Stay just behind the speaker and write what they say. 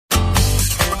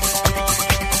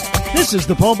This is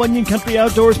the Paul Bunyan Country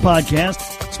Outdoors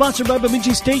Podcast, sponsored by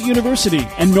Bemidji State University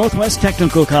and Northwest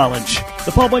Technical College.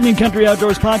 The Paul Bunyan Country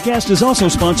Outdoors Podcast is also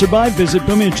sponsored by Visit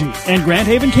Bemidji and Grant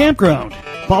Haven Campground.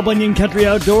 Paul Bunyan Country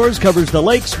Outdoors covers the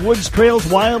lakes, woods, trails,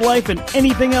 wildlife, and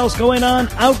anything else going on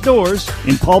outdoors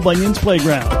in Paul Bunyan's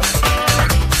playground.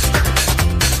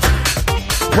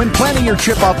 When planning your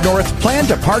trip up north, plan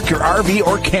to park your RV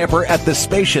or camper at the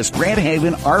spacious Grand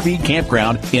Haven RV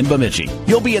Campground in Bemidji.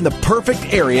 You'll be in the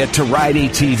perfect area to ride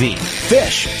ATV,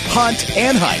 fish, hunt,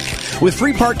 and hike. With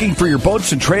free parking for your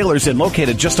boats and trailers and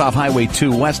located just off Highway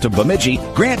 2 west of Bemidji,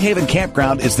 Grand Haven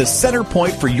Campground is the center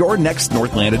point for your next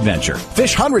Northland adventure.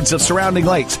 Fish hundreds of surrounding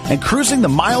lakes and cruising the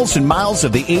miles and miles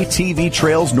of the ATV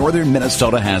trails northern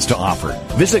Minnesota has to offer.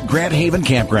 Visit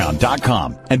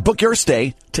GrandHavenCampground.com and book your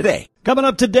stay today. Coming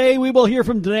up today, we will hear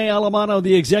from Danae Alamano,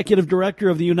 the Executive Director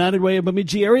of the United Way of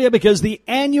Bemidji area, because the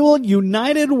annual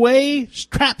United Way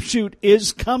Trap Shoot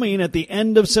is coming at the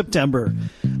end of September.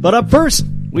 But up first,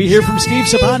 we hear from Steve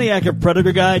Saponiak of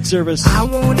Predator Guide Service. I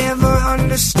won't ever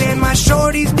understand my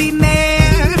shorties be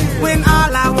mad when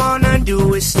all I wanna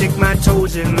do is stick my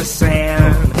toes in the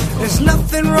sand. There's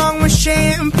nothing wrong with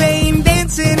champagne,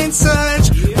 dancing and such,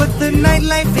 but the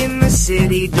nightlife in the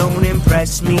city don't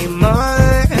impress me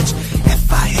much.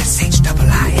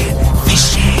 F-I-S-H-I-I-N,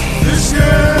 fishing.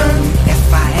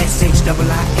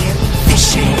 F-I-S-H-I-I-N,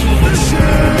 fishing.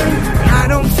 I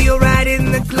don't feel right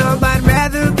in the club, I'd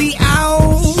rather be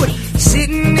out,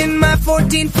 sitting in my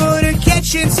 14-footer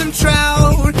catching some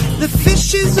trout. The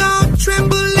fishes all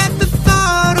tremble at the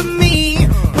thought of me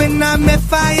when I'm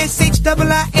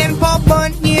F-I-S-H-I-I-N, Paul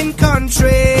Bunyan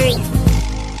country.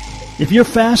 If you're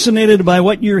fascinated by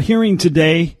what you're hearing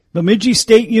today, Bemidji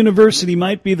State University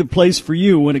might be the place for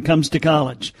you when it comes to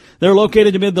college. They're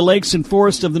located amid the lakes and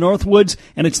forests of the Northwoods,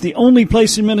 and it's the only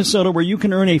place in Minnesota where you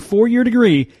can earn a 4-year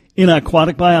degree in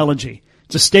aquatic biology.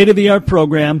 It's a state-of-the-art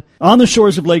program on the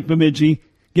shores of Lake Bemidji,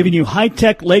 giving you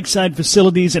high-tech lakeside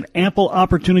facilities and ample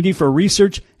opportunity for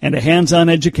research and a hands-on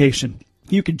education.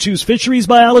 You can choose fisheries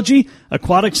biology,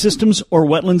 aquatic systems, or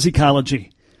wetlands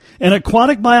ecology. An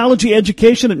aquatic biology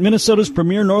education at Minnesota's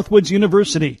premier Northwoods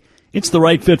University. It's the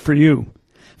right fit for you.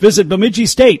 Visit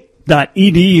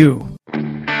bemidjistate.edu.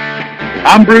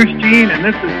 I'm Bruce Jean, and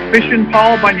this is Fishin'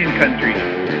 Paul Bunyan Country.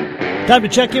 Time to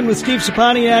check in with Steve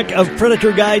Saponiak of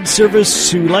Predator Guide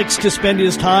Service, who likes to spend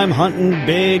his time hunting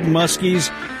big muskies,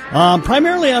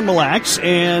 primarily on Mille Lacs.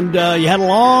 And you had a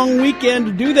long weekend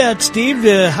to do that, Steve.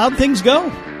 How'd things go?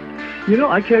 You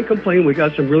know, I can't complain. We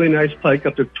got some really nice pike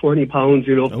up to 20 pounds,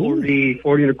 40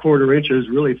 and a quarter inches,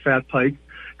 really fat pike.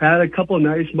 Had a couple of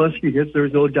nice muskie hits,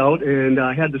 there's no doubt, and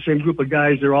I had the same group of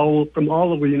guys. They're all from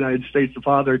all over the United States. The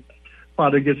father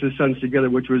gets his sons together,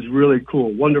 which was really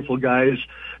cool. Wonderful guys.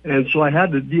 And so I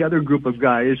had the other group of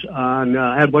guys on,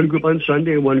 I had one group on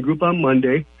Sunday and one group on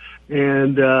Monday.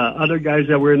 And other guys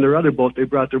that were in their other boat, they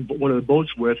brought one of the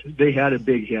boats with. They had a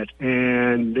big hit,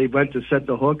 and they went to set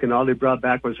the hook, and all they brought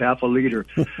back was half a liter.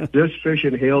 This fish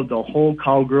inhaled the whole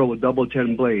cowgirl with double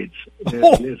 10 blades.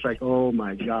 And it's like, oh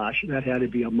my gosh, that had to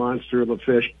be a monster of a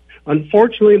fish.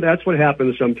 Unfortunately, that's what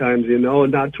happens sometimes,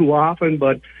 not too often,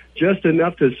 but just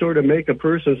enough to sort of make a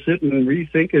person sit and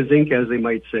rethink his ink, as they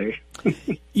might say.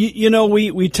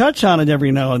 We touch on it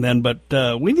every now and then, but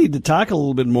we need to talk a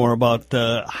little bit more about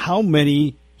how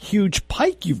many huge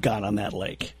pike you've got on that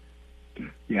lake.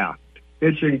 Yeah,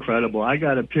 it's incredible. I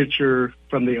got a picture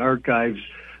from the archives.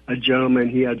 A gentleman,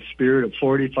 he had speared a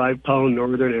 45-pound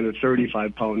northern and a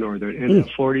 35-pound northern. And the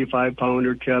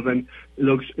 45-pounder, Kevin,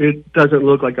 it doesn't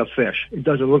look like a fish. It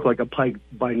doesn't look like a pike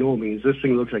by no means. This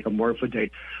thing looks like a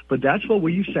morphodate. But that's what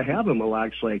we used to have in Mille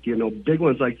Lacs Lake, big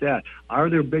ones like that. Are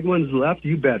there big ones left?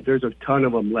 You bet. There's a ton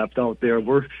of them left out there.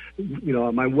 My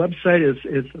website is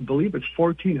I believe it's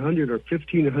 1,400 or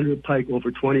 1,500 pike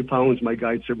over 20 pounds my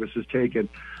guide service has taken.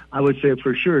 I would say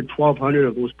for sure 1,200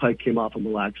 of those pike came off of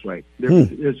Mille Lacs Lake.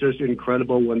 It's just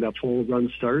incredible when that fall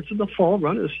run starts. And the fall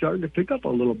run is starting to pick up a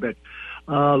little bit.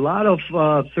 A lot of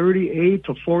 38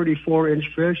 to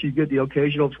 44-inch fish. You get the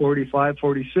occasional 45,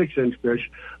 46-inch fish.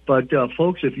 But,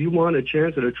 folks, if you want a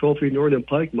chance at a trophy northern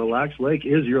pike, Mille Lacs Lake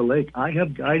is your lake. I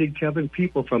have guided, Kevin,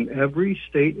 people from every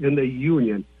state in the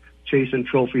union chasing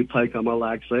trophy pike on Mille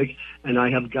Lacs Lake. And I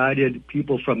have guided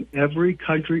people from every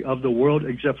country of the world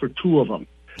except for 2 of them.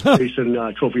 Chasing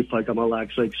trophy pike on Mille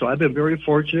Lacs Lake. So I've been very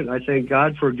fortunate. I thank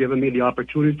God for giving me the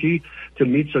opportunity to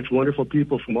meet such wonderful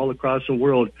people from all across the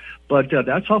world. But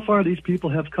that's how far these people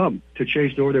have come to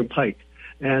chase northern pike.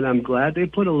 And I'm glad they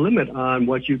put a limit on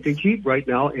what you can keep right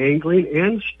now, angling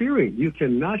and spearing. You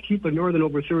cannot keep a northern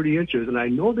over 30 inches. And I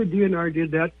know the DNR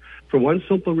did that for one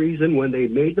simple reason. When they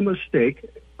made the mistake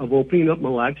of opening up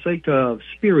Mille Lacs Lake to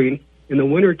spearing in the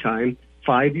wintertime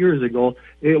 5 years ago,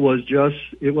 it was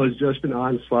just an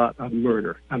onslaught of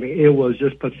murder. I mean, it was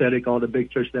just pathetic, all the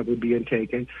big fish that were being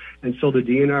taken. And so the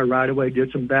DNR right away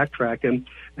did some backtracking,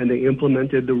 and they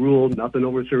implemented the rule, nothing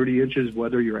over 30 inches,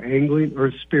 whether you're angling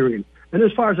or spearing. And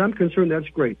as far as I'm concerned, that's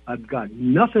great. I've got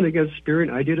nothing against spearing.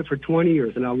 I did it for 20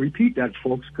 years, and I'll repeat that,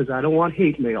 folks, because I don't want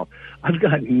hate mail. I've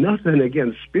got nothing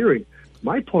against spearing.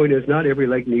 My point is not every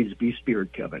lake needs to be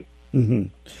speared, Kevin. Mm-hmm.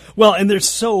 Well, and there's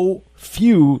so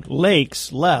few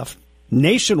lakes left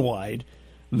nationwide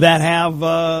that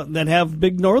have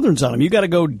big northerns on them. You got to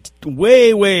go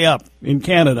way, way up in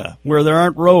Canada where there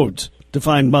aren't roads to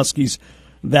find muskies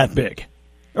that big,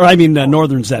 or I mean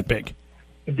northerns that big.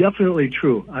 Definitely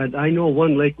true. I know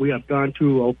one lake we have gone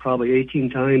to probably 18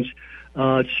 times.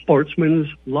 Sportsman's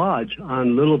Lodge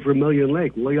on Little Vermilion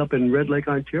Lake, way up in Red Lake,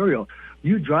 Ontario.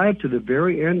 You drive to the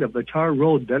very end of the tar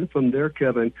road, then from there,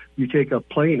 Kevin, you take a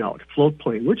plane out, float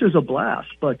plane, which is a blast.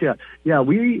 But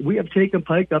we have taken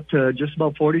pike up to just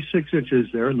about 46 inches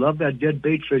there. Love that dead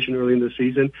bait fishing early in the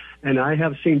season, and I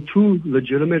have seen 2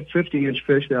 legitimate 50-inch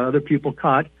fish that other people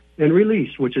caught and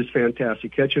released, which is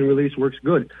fantastic. Catch and release works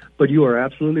good. But you are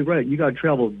absolutely right. You got to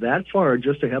travel that far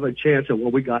just to have a chance at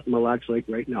what we got in Mille Lacs Lake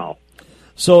right now.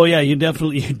 So, yeah, you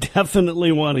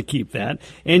definitely want to keep that.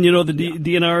 And, you know, the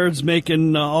DNR is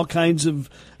making all kinds of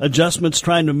adjustments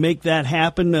trying to make that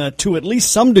happen to at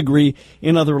least some degree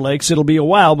in other lakes. It'll be a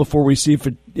while before we see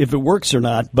if it works or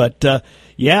not. But, I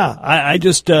had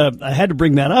to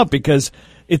bring that up because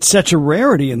it's such a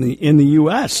rarity in the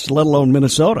U.S., let alone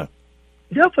Minnesota.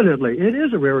 Definitely. It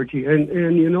is a rarity.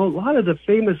 And you know, a lot of the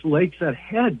famous lakes that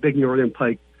had big northern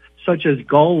pike, such as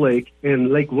Gull Lake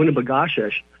and Lake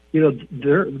Winnipegoshsh, you know,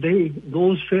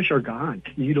 those fish are gone.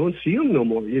 You don't see them no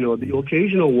more. You know, the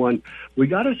occasional one. We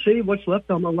got to save what's left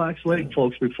on Mille Lacs Lake,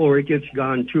 folks, before it gets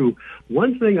gone too.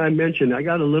 One thing I mentioned, I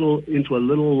got into a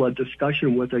little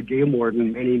discussion with a game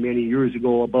warden many years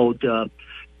ago about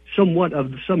somewhat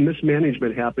of some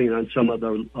mismanagement happening on some of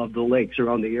the lakes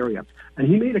around the area. And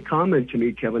he made a comment to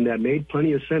me, Kevin, that made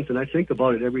plenty of sense, and I think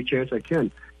about it every chance I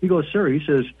can. He goes, sir, he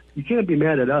says, you can't be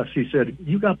mad at us. He said,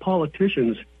 you got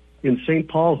politicians in St.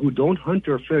 Paul who don't hunt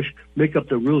or fish make up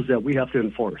the rules that we have to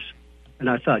enforce. And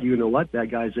I thought, you know what, that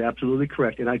guy's absolutely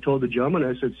correct. And I told the gentleman,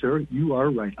 I said, sir, you are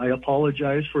right. I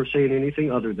apologize for saying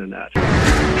anything other than that.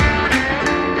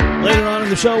 Later on in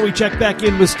the show, we check back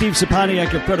in with Steve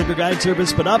Saponiak of Predator Guide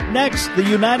Service. But up next, the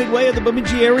United Way of the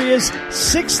Bemidji area's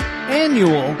 6th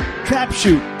annual trap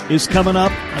shoot is coming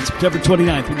up on September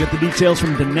 29th. We'll get the details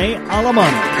from Danae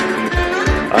Alamano.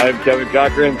 I'm Kevin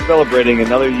Cochran, celebrating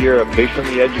another year of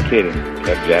patiently educating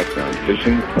Kev Jackson on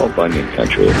fishing Paul Bunyan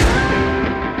country.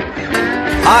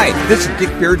 Hi, this is Dick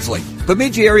Beardsley,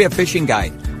 Bemidji Area Fishing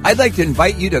Guide. I'd like to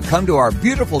invite you to come to our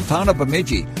beautiful town of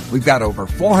Bemidji. We've got over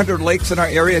 400 lakes in our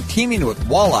area teeming with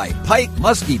walleye, pike,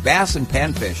 muskie, bass, and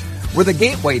panfish. We're the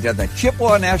gateway to the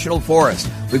Chippewa National Forest.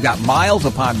 We've got miles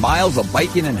upon miles of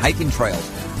biking and hiking trails.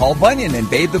 Paul Bunyan and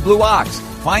Babe the Blue Ox.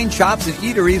 Fine shops and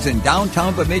eateries in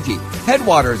downtown Bemidji.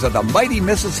 Headwaters of the mighty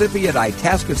Mississippi at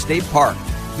Itasca State Park.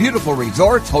 Beautiful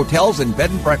resorts, hotels, and bed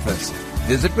and breakfasts.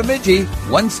 Visit Bemidji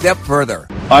one step further.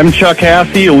 I'm Chuck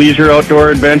Hassey, Leisure Outdoor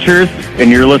Adventures,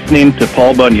 and you're listening to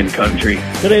Paul Bunyan Country.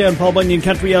 Today on Paul Bunyan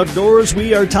Country Outdoors,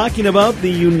 we are talking about the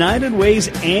United Way's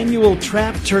annual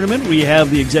trap tournament. We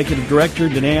have the executive director,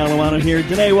 Danae Alamano, here.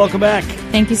 Danae, welcome back.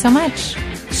 Thank you so much.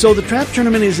 So the trap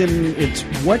tournament is in its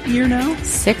what year now?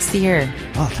 6th year.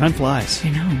 Oh, time flies. I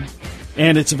know.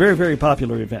 And it's a very, very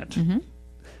popular event. Mm-hmm.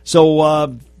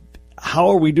 So how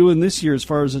are we doing this year as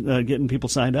far as getting people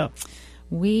signed up?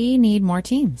 We need more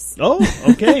teams. Oh,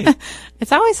 okay.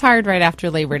 It's always hard right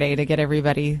after Labor Day to get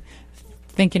everybody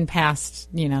thinking past,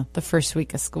 the first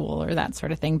week of school or that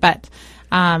sort of thing. But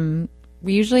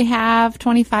we usually have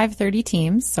 25, 30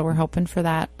 teams, so we're hoping for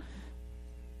that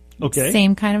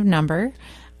same kind of number.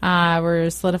 We're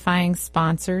solidifying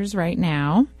sponsors right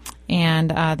now, and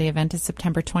the event is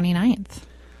September 29th.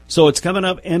 So it's coming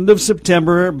up end of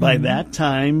September. By that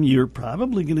time, you're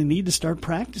probably going to need to start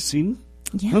practicing.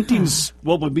 Yeah. Hunting's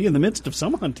would be in the midst of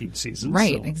some hunting season.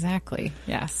 Right, so. Exactly,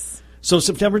 yes. So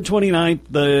September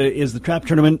 29th is the trap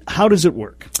tournament. How does it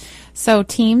work? So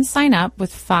teams sign up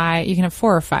with 5. You can have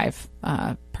 4 or 5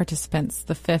 participants.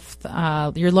 The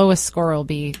 5th, your lowest score will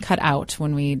be cut out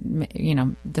when we,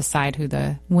 decide who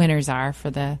the winners are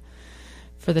for the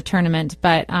tournament.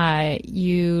 But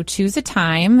you choose a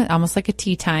time, almost like a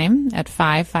tee time, at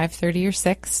 5:30, or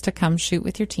 6 to come shoot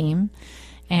with your team.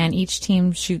 And each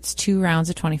team shoots 2 rounds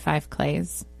of 25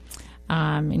 clays.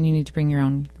 And you need to bring your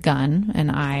own gun and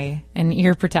eye and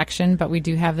ear protection, but we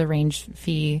do have the range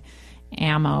fee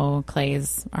ammo,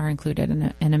 clays are included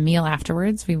in a meal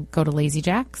afterwards. We go to Lazy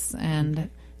Jack's and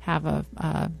have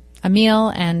a meal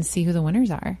and see who the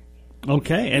winners are.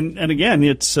 Okay, and again,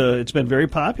 it's been very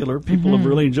popular. People have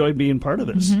really enjoyed being part of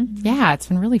this. Yeah, it's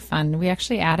been really fun. We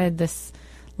actually added this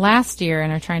last year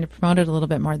and are trying to promote it a little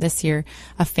bit more this year,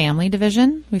 a family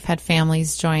division. We've had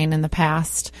families join in the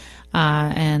past,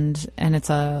 and it's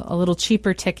a little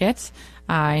cheaper ticket.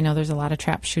 I know there's a lot of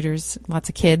trap shooters, lots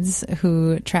of kids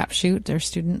who trap shoot, their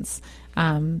students.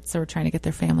 So we're trying to get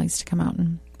their families to come out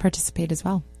and participate as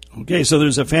well. Okay, so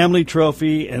there's a family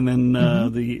trophy, and then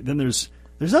then there's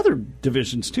other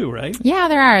divisions too, right? Yeah,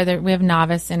 there are. We have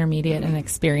novice, intermediate, and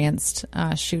experienced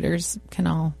shooters. Can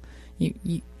all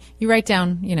you write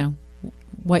down,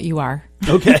 what you are.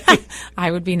 Okay.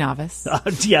 I would be novice.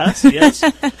 Yes.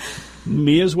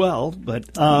 Me as well.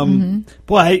 But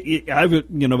boy, I've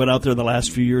been out there the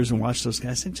last few years and watched those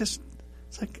guys. It's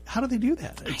like, how do they do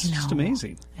that? It's just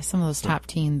amazing. Some of those top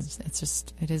teens,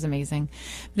 it is amazing.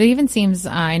 But it even seems,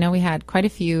 I know we had quite a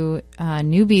few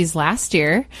newbies last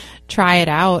year try it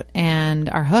out and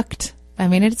are hooked. I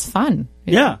mean, it's fun.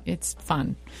 It's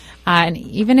fun. And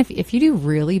even if you do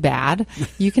really bad,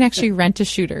 you can actually rent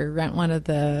one of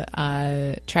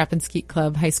the Trap and Skeet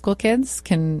Club high school kids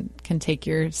can take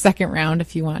your second round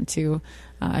if you want to,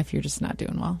 if you're just not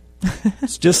doing well.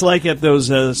 It's just like at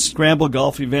those scramble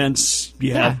golf events.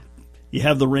 You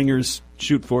have the ringers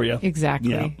shoot for you.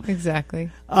 Exactly. Yeah.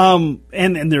 Exactly.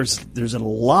 And there's a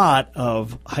lot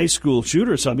of high school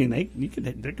shooters. So I mean,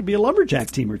 there could be a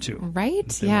lumberjack team or two,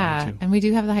 right? Yeah. And we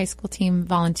do have the high school team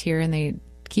volunteer, and they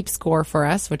keep score for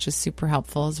us, which is super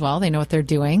helpful as well. They know what they're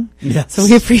doing. Yes. So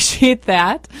we appreciate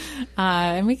that.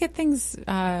 And we get things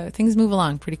move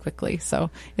along pretty quickly. So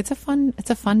it's a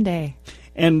fun day.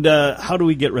 And how do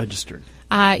we get registered?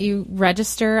 You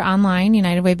register online,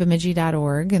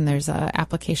 UnitedWayBemidji.org, and there's an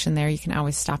application there. You can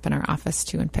always stop in our office,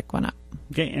 too, and pick one up.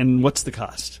 Okay, and what's the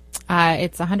cost?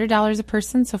 It's $100 a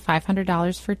person, so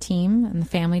 $500 for team. And the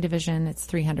family division, it's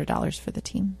 $300 for the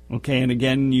team. Okay, and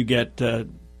again, you get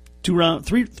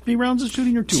three rounds of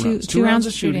shooting or two rounds? Two rounds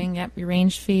of shooting, yep. Your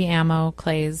range fee, ammo,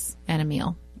 clays, and a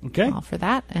meal. Okay. All for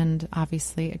that, and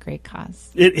obviously a great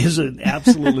cause. It is an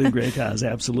absolutely great cause,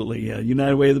 absolutely.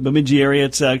 United Way of the Bemidji area,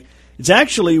 it's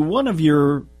actually one of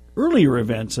your earlier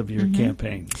events of your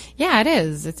campaign. Yeah, it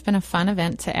is. It's been a fun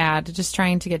event to add, just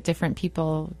trying to give different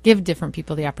people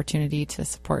the opportunity to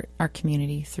support our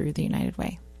community through the United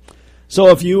Way. So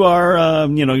if you are,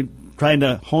 trying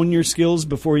to hone your skills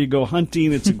before you go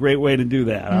hunting, it's a great way to do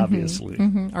that, obviously.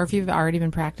 Or if you've already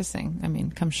been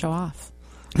practicing, come show off.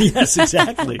 Yes,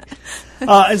 exactly.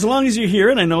 As long as you're here,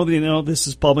 and I know that this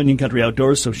is Paul Bunyan Country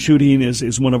Outdoors, so shooting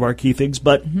is one of our key things.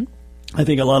 But I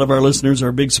think a lot of our listeners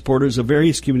are big supporters of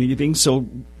various community things. So,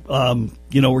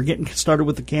 we're getting started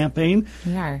with the campaign.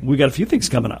 We are. We got a few things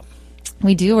coming up.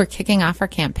 We do. We're kicking off our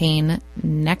campaign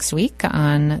next week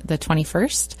on the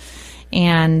 21st.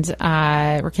 And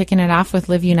we're kicking it off with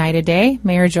Live United Day.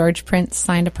 Mayor George Prince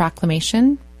signed a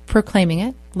proclamation proclaiming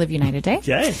it, Live United Day,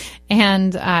 okay.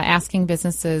 And asking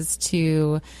businesses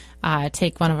to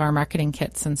take one of our marketing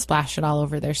kits and splash it all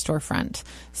over their storefront.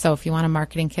 So if you want a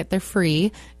marketing kit, they're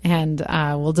free, and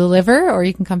we'll deliver, or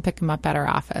you can come pick them up at our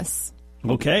office.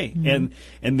 Okay, and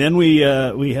then we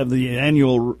have the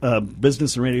annual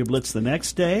Business and Radio Blitz the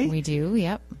next day. We do,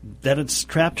 yep. Then it's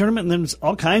Trap Tournament, and then there's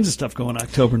all kinds of stuff going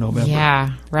October, November.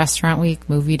 Yeah, Restaurant Week,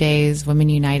 Movie Days, Women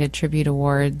United Tribute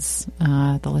Awards,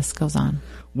 the list goes on.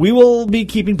 We will be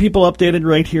keeping people updated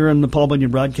right here on the Paul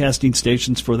Bunyan broadcasting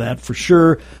stations for that, for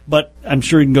sure. But I'm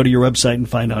sure you can go to your website and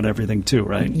find out everything, too,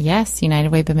 right? Yes,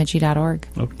 UnitedWayBemidji.org.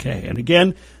 Okay, and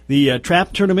again, the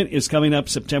Trap Tournament is coming up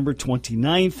September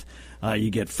 29th.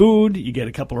 You get food, you get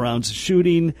a couple of rounds of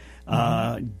shooting.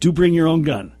 Do bring your own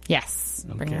gun. Yes,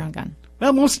 bring your own gun.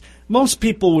 Well, most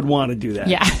people would want to do that.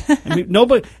 Yeah. I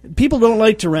mean, people don't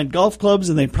like to rent golf clubs,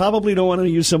 and they probably don't want to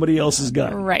use somebody else's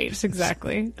gun. Right,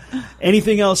 exactly.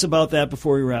 Anything else about that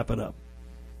before we wrap it up?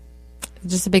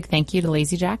 Just a big thank you to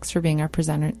Lazy Jack's for being our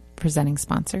presenting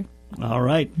sponsor. All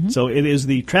right. So it is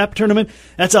the Trap Tournament.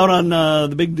 That's out on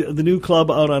the new club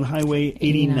out on Highway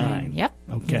 89. Yep.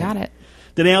 Okay. You got it.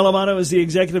 Danae Alamato is the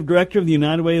executive director of the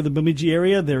United Way of the Bemidji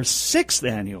area. Their 6th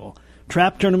annual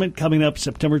Trap Tournament coming up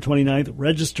September 29th.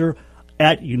 Register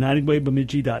at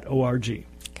UnitedWayBemidji.org.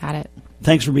 Got it.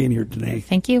 Thanks for being here today.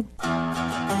 Thank you.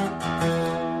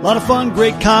 A lot of fun,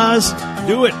 great cause.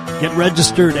 Do it. Get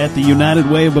registered at the United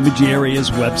Way of Bemidji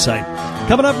area's website.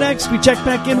 Coming up next, we check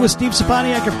back in with Steve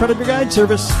Saponiak of Predator Guide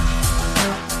Service.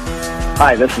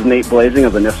 Hi, this is Nate Blazing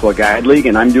of the Nisswa Guide League,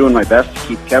 and I'm doing my best to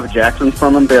keep Kevin Jackson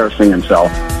from embarrassing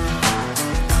himself.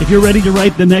 If you're ready to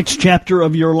write the next chapter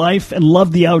of your life and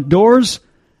love the outdoors,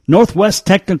 Northwest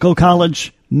Technical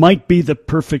College might be the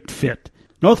perfect fit.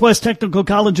 Northwest Technical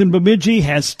College in Bemidji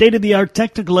has state-of-the-art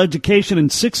technical education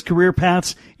and 6 career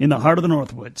paths in the heart of the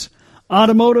Northwoods.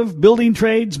 Automotive, building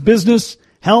trades, business,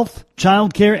 health,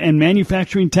 childcare, and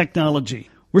manufacturing technology.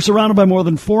 We're surrounded by more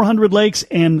than 400 lakes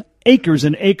and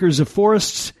acres of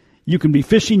forests. You can be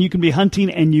fishing, you can be hunting,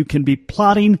 and you can be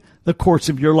plotting the course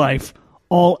of your life,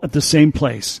 all at the same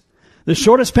place. The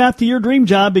shortest path to your dream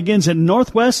job begins at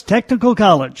Northwest Technical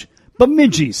College,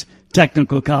 Bemidji's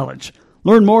Technical College.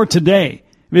 Learn more today.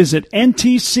 Visit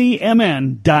ntcmn.edu.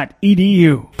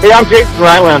 Hey, I'm Jason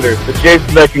Rylander, the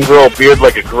Jason that can grow a beard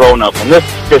like a grown-up, and this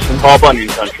is Fishing Paul Bunyan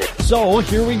Country. So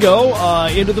here we go,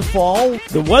 into the fall.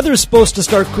 The weather's supposed to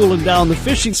start cooling down. The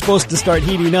fishing's supposed to start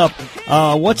heating up.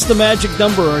 What's the magic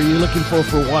number are you looking for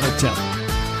water temp?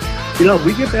 You know,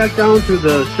 we get back down to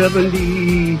the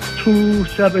 72,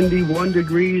 71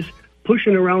 degrees,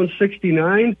 pushing around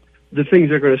 69. The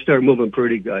things are going to start moving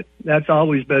pretty good. That's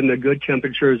always been the good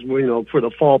temperatures, you know, for the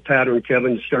fall pattern,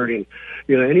 Kevin, starting.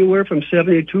 You know, anywhere from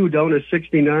 72 down to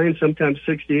 69, sometimes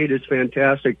 68 is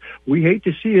fantastic. We hate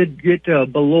to see it get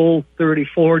below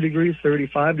 34 degrees,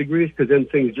 35 degrees, because then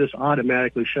things just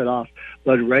automatically shut off.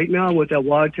 But right now, with that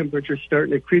water temperature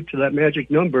starting to creep to that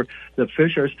magic number, the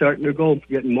fish are starting to go,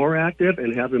 getting more active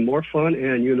and having more fun.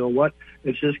 And you know what?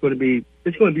 It's just going to be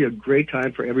a great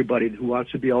time for everybody who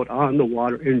wants to be out on the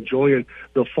water enjoying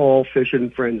the fall fishing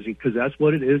frenzy, because that's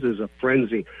what it is a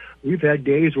frenzy. We've had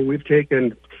days where we've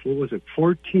taken,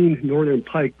 14 northern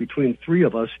pike between 3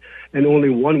 of us, and only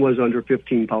one was under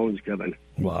 15 pounds, Kevin.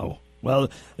 Wow.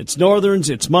 Well, it's northerns,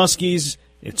 it's muskies,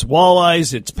 it's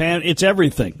walleyes, it's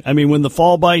everything. I mean, when the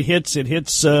fall bite hits, it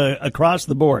hits across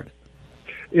the board.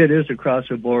 It is across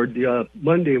the board.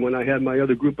 Monday, when I had my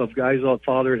other group of guys out,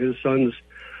 father and his sons,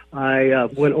 I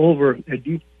went over a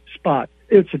deep spot.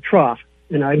 It's a trough,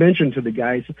 and I mentioned to the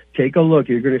guys, take a look.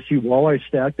 You're going to see walleye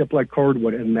stacked up like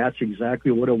cordwood, and that's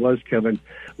exactly what it was, Kevin.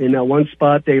 In that one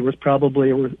spot, they were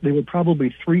probably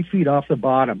 3 feet off the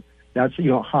bottom. That's,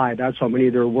 you know, high. That's how many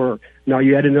there were. Now,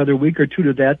 you add another week or two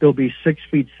to that, they'll be 6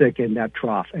 feet thick in that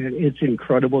trough, and it's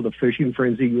incredible the fishing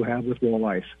frenzy you have with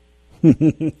walleyes.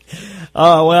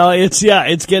 Well,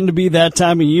 it's getting to be that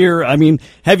time of year. I mean,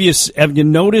 have you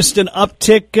noticed an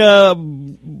uptick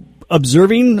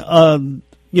observing,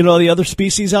 the other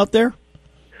species out there?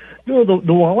 No,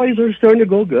 the walleyes are starting to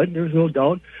go good. There's no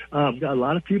doubt. Got a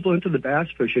lot of people into the bass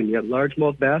fishing yet.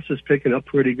 Largemouth bass is picking up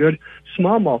pretty good.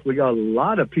 Smallmouth, we got a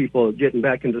lot of people getting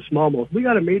back into smallmouth. We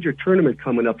got a major tournament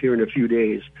coming up here in a few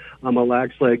days on Mille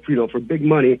Lacs Lake, for big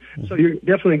money. So you're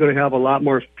definitely going to have a lot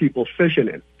more people fishing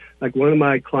it. Like one of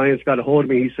my clients got a hold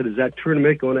of me. He said, "Is that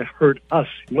tournament going to hurt us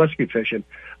muskie fishing?"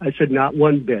 I said, "Not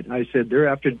one bit." I said,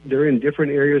 they're in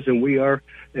different areas than we are,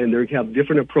 and they have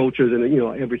different approaches and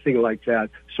everything like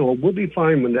that. So we'll be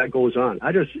fine when that goes on.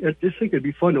 I just think it'd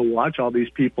be fun to watch all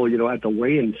these people, at the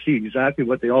weigh and see exactly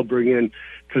what they all bring in.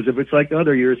 Because if it's like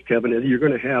other years, Kevin, you're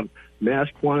going to have mass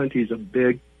quantities of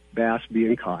big bass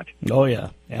being caught. Oh yeah,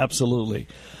 absolutely.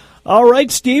 All right,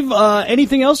 Steve.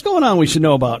 Anything else going on we should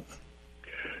know about?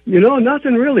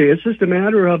 Nothing really. It's just a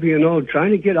matter of,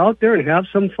 trying to get out there and have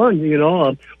some fun.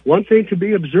 One thing to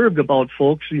be observed about,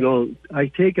 folks, I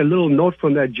take a little note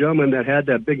from that gentleman that had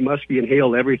that big muskie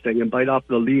inhale everything and bite off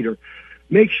the leader.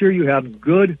 Make sure you have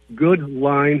good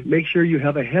line. Make sure you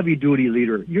have a heavy-duty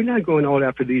leader. You're not going out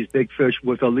after these big fish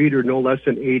with a leader no less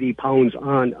than 80 pounds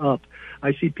on up.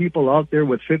 I see people out there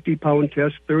with 50-pound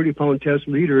test, 30-pound test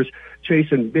leaders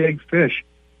chasing big fish.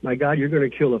 My God, you're going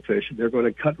to kill a fish. They're going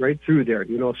to cut right through there,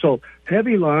 So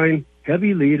heavy line,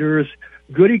 heavy leaders,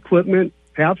 good equipment,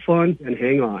 have fun, and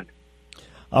hang on.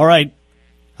 All right.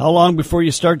 How long before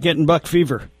you start getting buck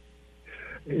fever?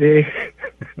 Great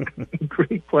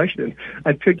question.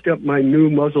 I picked up my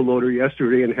new muzzleloader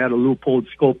yesterday and had a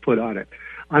Leupold scope put on it.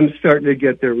 I'm starting to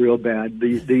get there real bad.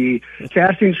 The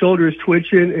casting shoulder is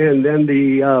twitching, and then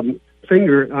the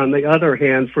finger on the other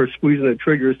hand for squeezing the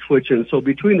trigger is twitching. So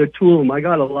between the two of them, I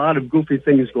got a lot of goofy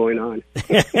things going on.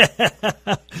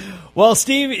 Well,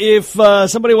 Steve, if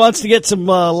somebody wants to get some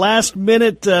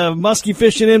last-minute muskie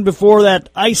fishing in before that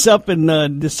ice up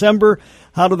in December,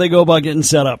 how do they go about getting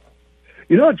set up?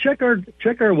 Check our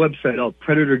website out,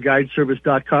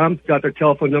 PredatorGuideService.com. Got their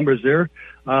telephone numbers there.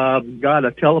 Got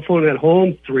a telephone at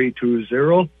home,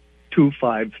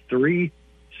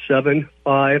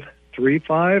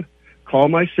 320-253-7535. Call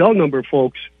my cell number,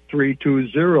 folks,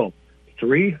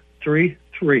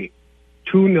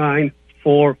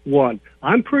 320-333-2941.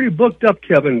 I'm pretty booked up,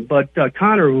 Kevin, but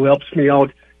Connor, who helps me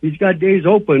out, he's got days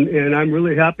open, and I'm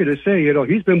really happy to say,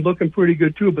 he's been booking pretty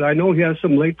good too, but I know he has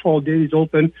some late fall days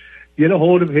open. Get a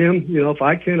hold of him. If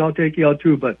I can, I'll take you out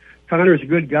too. But Connor's a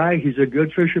good guy. He's a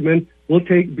good fisherman.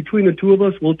 Between the two of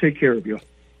us, we'll take care of you.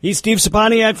 He's Steve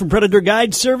Saponiak from Predator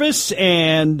Guide Service,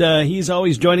 and he's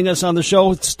always joining us on the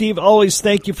show. Steve, always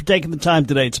thank you for taking the time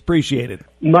today. It's appreciated.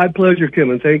 My pleasure,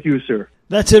 Kim, and thank you, sir.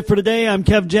 That's it for today. I'm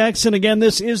Kev Jackson. Again,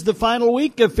 this is the final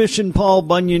week of Fishin' Paul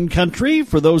Bunyan Country.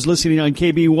 For those listening on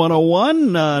KB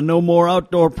 101, no more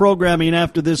outdoor programming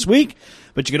after this week,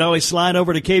 but you can always slide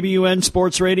over to KBUN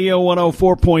Sports Radio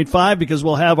 104.5 because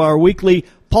we'll have our weekly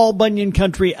Paul Bunyan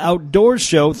Country Outdoors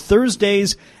show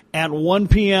Thursdays at 1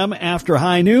 p.m. after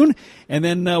high noon, and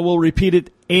then we'll repeat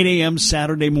it 8 a.m.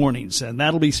 Saturday mornings. And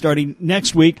that'll be starting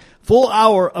next week. Full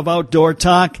hour of outdoor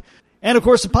talk. And, of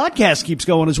course, the podcast keeps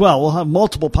going as well. We'll have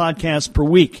multiple podcasts per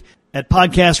week at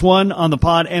Podcast One on the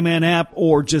Pod MN app,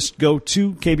 or just go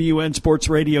to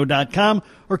KBUNSportsRadio.com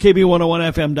or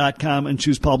KB101FM.com and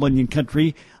choose Paul Bunyan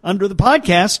Country under the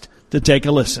podcast to take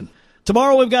a listen.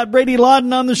 Tomorrow we've got Brady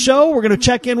Lawden on the show. We're going to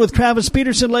check in with Travis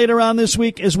Peterson later on this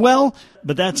week as well.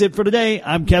 But that's it for today.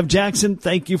 I'm Kev Jackson.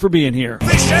 Thank you for being here.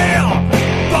 Fish ale,